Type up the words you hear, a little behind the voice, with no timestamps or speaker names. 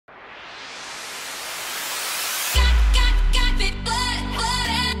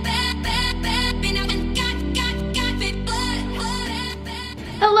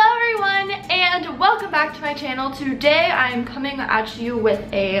welcome back to my channel. Today I'm coming at you with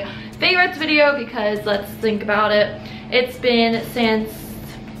a favorites video because let's think about it. It's been since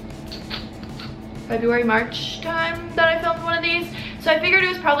February, March time that I filmed one of these. So I figured it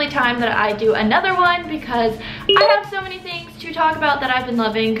was probably time that I do another one because I have so many things to talk about that I've been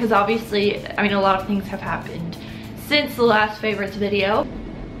loving, because obviously, I mean, a lot of things have happened since the last favorites video.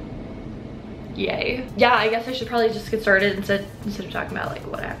 Yay. Yeah, I guess I should probably just get started instead of talking about like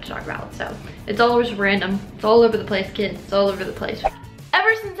what I have to talk about. So it's all just random. It's all over the place, kids. It's all over the place.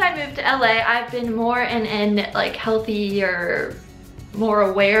 Ever since I moved to LA, I've been more in like healthy or more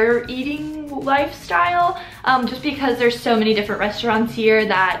aware eating lifestyle, just because there's so many different restaurants here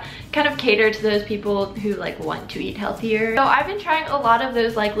that kind of cater to those people who like want to eat healthier. So I've been trying a lot of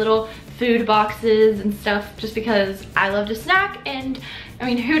those like little food boxes and stuff just because I love to snack, and I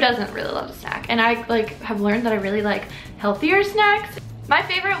mean, who doesn't really love to snack? And I like have learned that I really like healthier snacks. My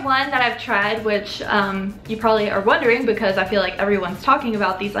favorite one that I've tried, which you probably are wondering because I feel like everyone's talking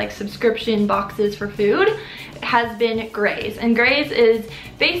about these like subscription boxes for food, has been Graze. And Graze is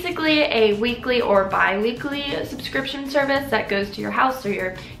basically a weekly or bi-weekly subscription service that goes to your house or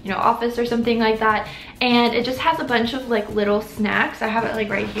your office or something like that. And it just has a bunch of like little snacks. I have it like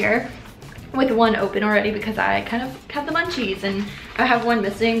right here with one open already because I kind of have the munchies, and I have one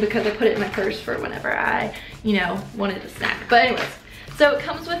missing because I put it in my purse for whenever I, wanted a snack. But anyways, so it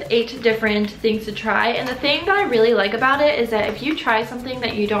comes with 8 different things to try, and the thing that I really like about it is that if you try something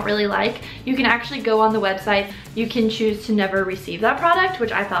that you don't really like, you can actually go on the website, you can choose to never receive that product,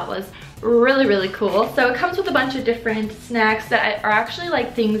 which I thought was really cool. So it comes with a bunch of different snacks that are actually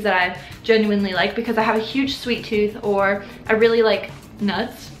like things that I genuinely like because I have a huge sweet tooth, or I really like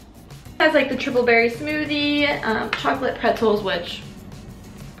nuts. It has like the triple berry smoothie, chocolate pretzels, which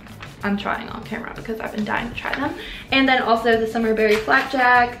I'm trying on camera because I've been dying to try them. And then also the summer berry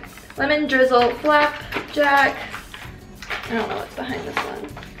flapjack, lemon drizzle flapjack. I don't know what's behind this one.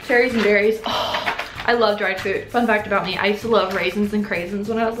 Cherries and berries. Oh, I love dried fruit. Fun fact about me, I used to love raisins and craisins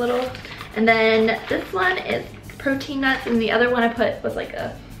when I was little. And then this one is protein nuts, and the other one I put was like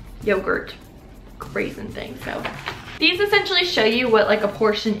a yogurt raisin thing. So these essentially show you what like a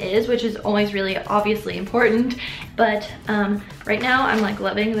portion is, which is always really obviously important. But right now I'm like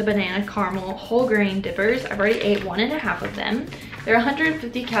loving the banana caramel whole grain dippers. I've already ate 1.5 of them. They're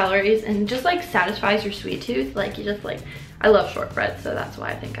 150 calories and just like satisfies your sweet tooth. Like you just like, I love shortbread, so that's why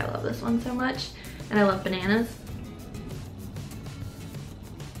I think I love this one so much. And I love bananas.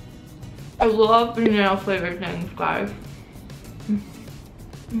 I love banana flavored things, guys.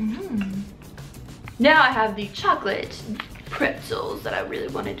 Now I have the chocolate pretzels that I really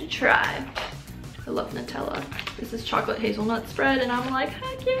wanted to try. I love Nutella. This is chocolate hazelnut spread, and I'm like,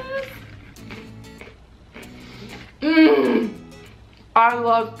 heck yes. I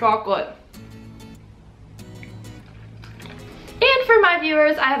love chocolate. And for my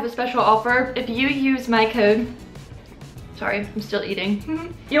viewers, I have a special offer. If you use my code, sorry, I'm still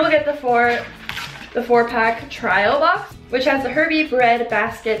eating, you'll get the 4-pack trial box, which has the Herbie bread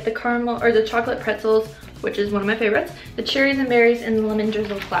basket, the caramel or the chocolate pretzels, which is one of my favorites, the cherries and berries, and the lemon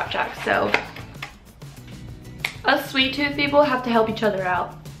drizzle flapjack. So us sweet tooth people have to help each other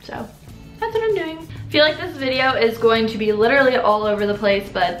out. So that's what I'm doing. I feel like this video is going to be literally all over the place,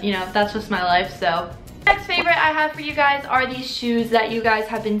 but that's just my life. So next favorite I have for you guys are these shoes that you guys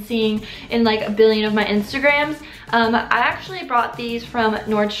have been seeing in like a billion of my Instagrams. I actually brought these from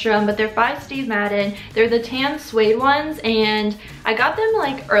Nordstrom, but they're by Steve Madden. They're the tan suede ones, and I got them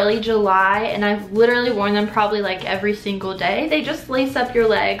like early July, and I've literally worn them probably like every single day. They just lace up your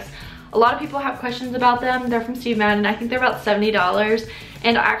legs. A lot of people have questions about them. They're from Steve Madden. I think they're about $70.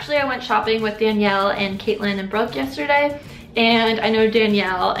 And actually I went shopping with Danielle and Caitlin and Brooke yesterday, and I know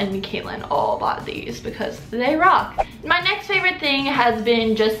Danielle and Caitlin all bought these because they rock. My next favorite thing has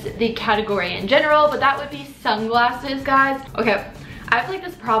been just the category in general, but that would be sunglasses, guys. Okay, I have like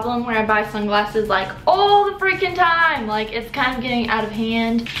this problem where I buy sunglasses like all the freaking time. Like it's kind of getting out of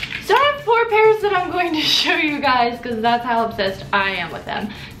hand. So I have 4 pairs that I'm going to show you guys because that's how obsessed I am with them.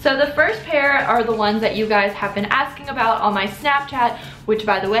 So the first pair are the ones that you guys have been asking about on my Snapchat, which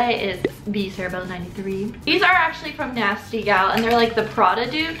by the way is ubersarahbelle93. These are actually from Nasty Gal, and they're like the Prada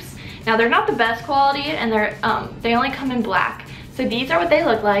dupes. Now they're not the best quality, and they only come in black. So these are what they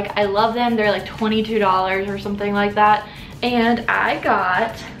look like. I love them. They're like $22 or something like that. And I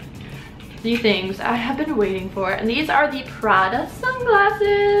got the things I have been waiting for, and these are the Prada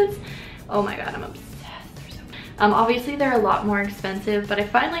sunglasses. Oh my god, I'm obsessed. They're so obviously they're a lot more expensive, but I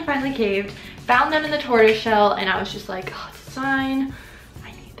finally caved, found them in the tortoise shell, and I was just like, oh, it's a sign,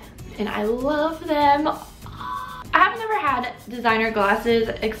 I need them, and I love them. I have never had designer glasses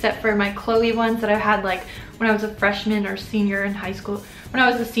except for my Chloe ones that I had like when I was a freshman or senior in high school. When I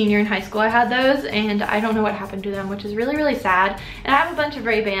was a senior in high school, I had those, and I don't know what happened to them, which is really, really sad. And I have a bunch of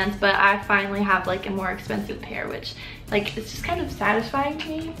Ray-Bans, but I finally have like a more expensive pair, which like it's just kind of satisfying to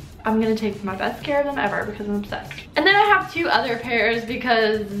me. I'm gonna take my best care of them ever because I'm obsessed. And then I have 2 other pairs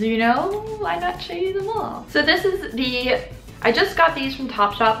because, you know, why not show you them all? So this is I just got these from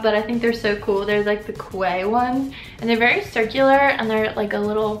Topshop, but I think they're so cool. They're like the Quay ones, and they're very circular, and they're like a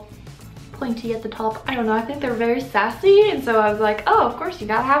little pointy at the top. I don't know, I think they're very sassy, and so I was like, oh, of course you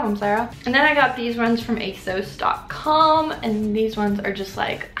gotta have them, Sarah. And then I got these ones from asos.com, and these ones are just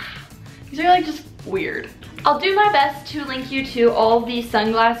like, these are like just weird. I'll do my best to link you to all these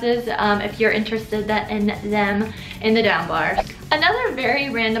sunglasses if you're interested in them in the down bars. Another very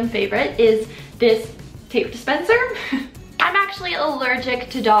random favorite is this tape dispenser. I'm actually allergic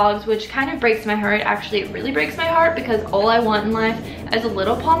to dogs, which kind of breaks my heart. Actually, it really breaks my heart because all I want in life is a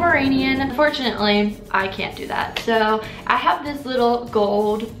little Pomeranian. Unfortunately, I can't do that. So I have this little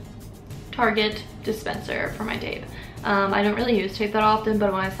gold Target dispenser for my tape. I don't really use tape that often,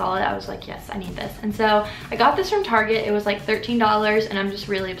 but when I saw it, I was like, yes, I need this. And so I got this from Target. It was like $13, and I'm just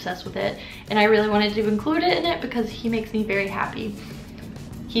really obsessed with it. And I really wanted to include it in it because he makes me very happy.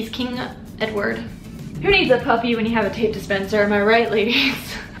 He's King Edward. Who needs a puppy when you have a tape dispenser? Am I right, ladies?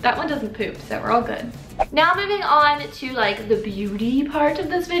 That one doesn't poop, so we're all good. Now moving on to like the beauty part of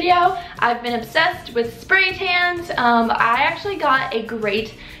this video. I've been obsessed with spray tans. I actually got a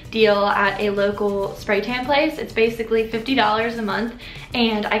great deal at a local spray tan place. It's basically $50 a month,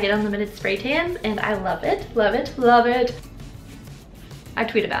 and I get unlimited spray tans, and I love it, love it, love it. I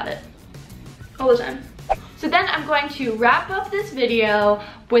tweet about it all the time. So then I'm going to wrap up this video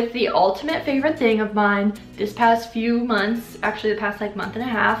with the ultimate favorite thing of mine this past few months, actually the past like month and a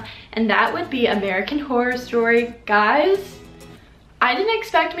half, and that would be American Horror Story. Guys, I didn't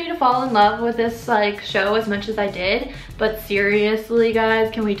expect me to fall in love with this like show as much as I did, but seriously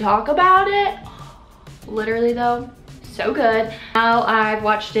guys, can we talk about it? Literally though, so good. Now I've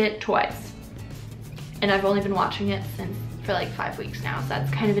watched it twice, and I've only been watching it for like 5 weeks now, so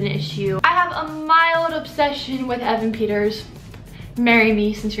that's kind of an issue. I have a mild obsession with Evan Peters. Marry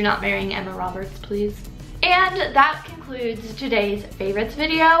me since you're not marrying Emma Roberts, please. And that concludes today's favorites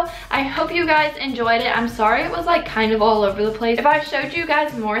video. I hope you guys enjoyed it. I'm sorry it was like kind of all over the place. If I showed you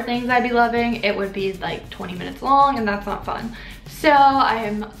guys more things I'd be loving, it would be like 20 minutes long, and that's not fun. So I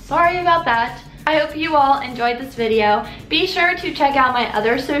am sorry about that. I hope you all enjoyed this video. Be sure to check out my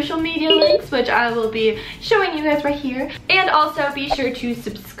other social media links, which I will be showing you guys right here. And also be sure to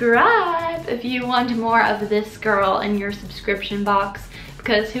subscribe if you want more of this girl in your subscription box,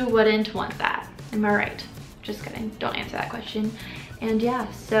 because who wouldn't want that? Am I right? Just kidding, don't answer that question. And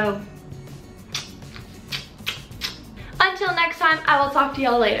yeah, so until next time, I will talk to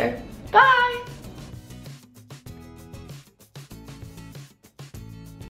y'all later. Bye!